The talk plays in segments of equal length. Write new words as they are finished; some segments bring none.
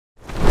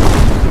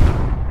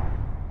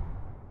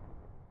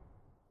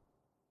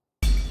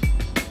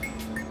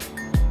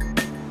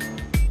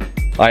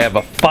I have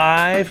a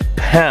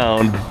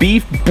 5-pound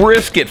beef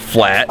brisket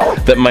flat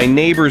that my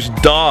neighbor's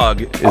dog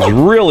is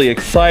really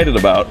excited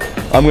about.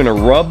 I'm gonna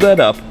rub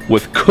that up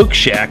with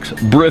Cookshack's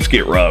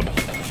brisket rub.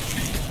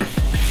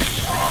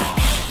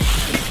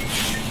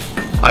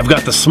 I've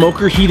got the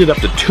smoker heated up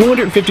to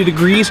 250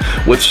 degrees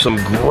with some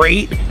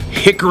great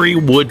hickory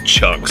wood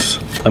chunks.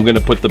 I'm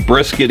gonna put the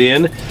brisket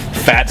in,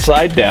 fat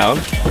side down,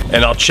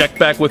 and I'll check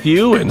back with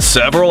you in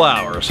several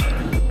hours.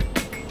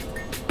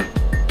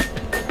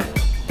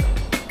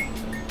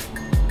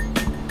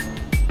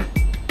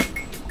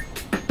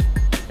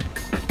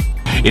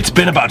 It's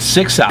been about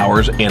 6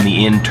 hours and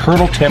the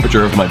internal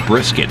temperature of my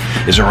brisket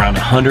is around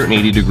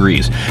 180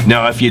 degrees.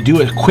 Now if you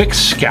do a quick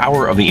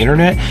scour of the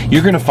internet,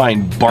 you're gonna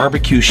find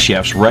barbecue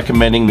chefs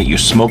recommending that you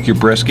smoke your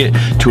brisket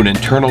to an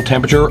internal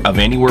temperature of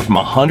anywhere from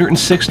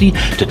 160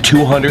 to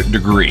 200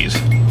 degrees.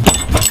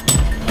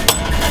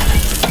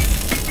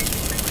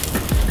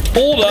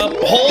 Hold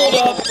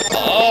up,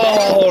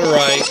 all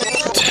right.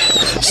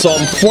 So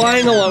I'm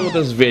flying along with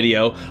this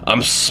video.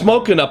 I'm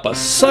smoking up a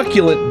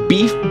succulent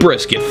beef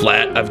brisket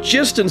flat. I've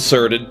just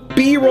inserted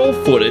B-roll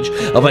footage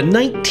of a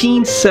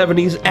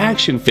 1970s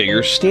action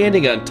figure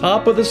standing on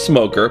top of the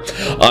smoker.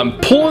 I'm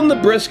pulling the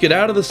brisket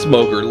out of the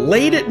smoker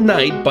late at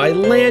night by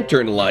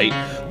lantern light.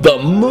 The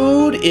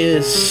mood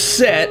is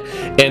set,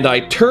 and I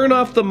turn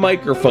off the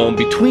microphone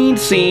between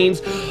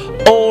scenes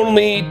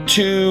only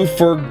to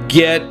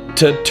forget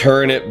to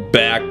turn it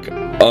back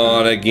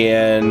on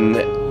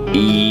again.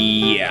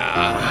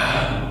 Yeah.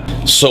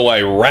 So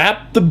I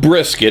wrapped the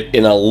brisket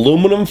in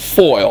aluminum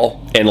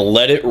foil and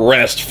let it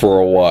rest for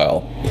a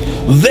while.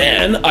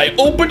 Then I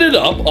opened it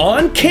up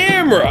on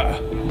camera.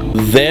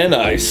 Then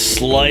I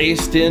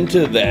sliced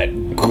into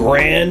that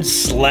grand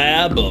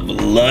slab of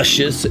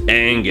luscious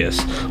Angus.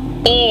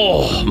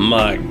 Oh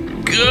my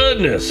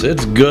goodness,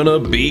 it's gonna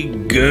be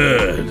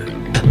good.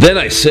 Then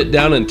I sit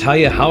down and tell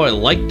you how I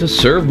like to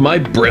serve my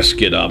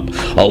brisket up,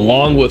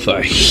 along with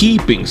a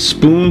heaping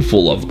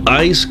spoonful of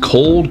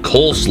ice-cold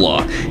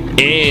coleslaw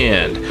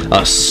and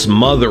a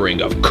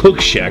smothering of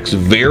Cookshack's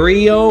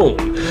very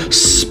own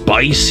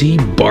spicy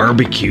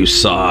barbecue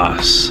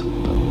sauce.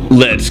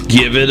 Let's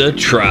give it a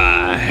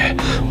try.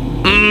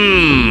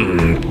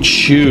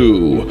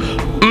 Chew.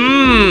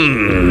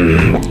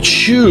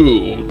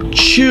 Chew.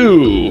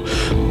 Chew.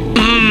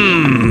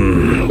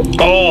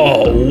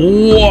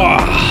 Oh,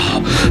 wow.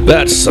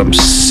 That's some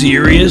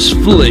serious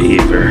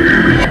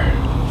flavor.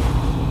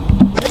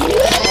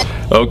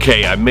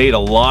 Okay, I made a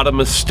lot of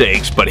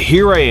mistakes, but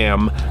here I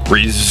am,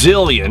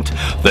 resilient,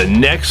 the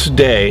next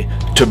day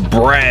to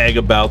brag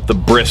about the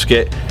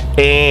brisket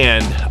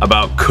and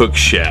about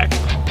Cookshack.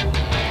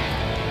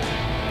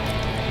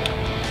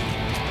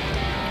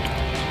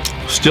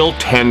 Still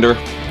tender,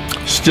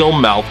 still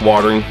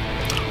mouth-watering,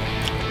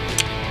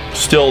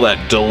 still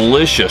that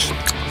delicious,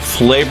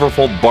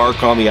 flavorful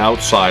bark on the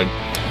outside.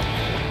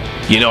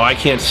 You know, I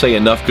can't say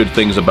enough good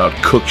things about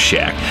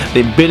Cookshack.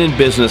 They've been in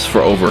business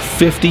for over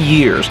 50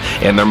 years,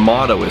 and their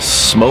motto is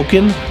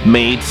smokin'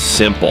 made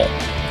simple.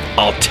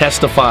 I'll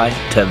testify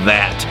to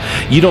that.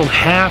 You don't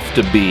have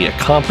to be a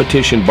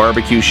competition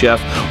barbecue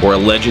chef or a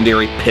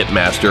legendary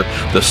pitmaster.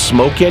 The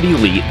Smokette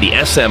Elite, the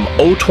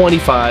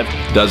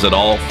SM025, does it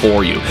all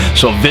for you.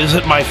 So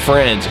visit my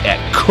friends at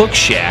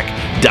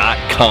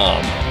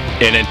Cookshack.com.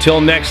 And until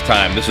next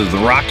time, this is the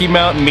Rocky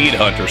Mountain Meat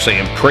Hunter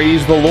saying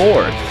praise the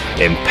Lord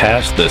and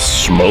pass the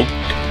smoked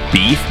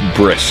beef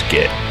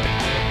brisket.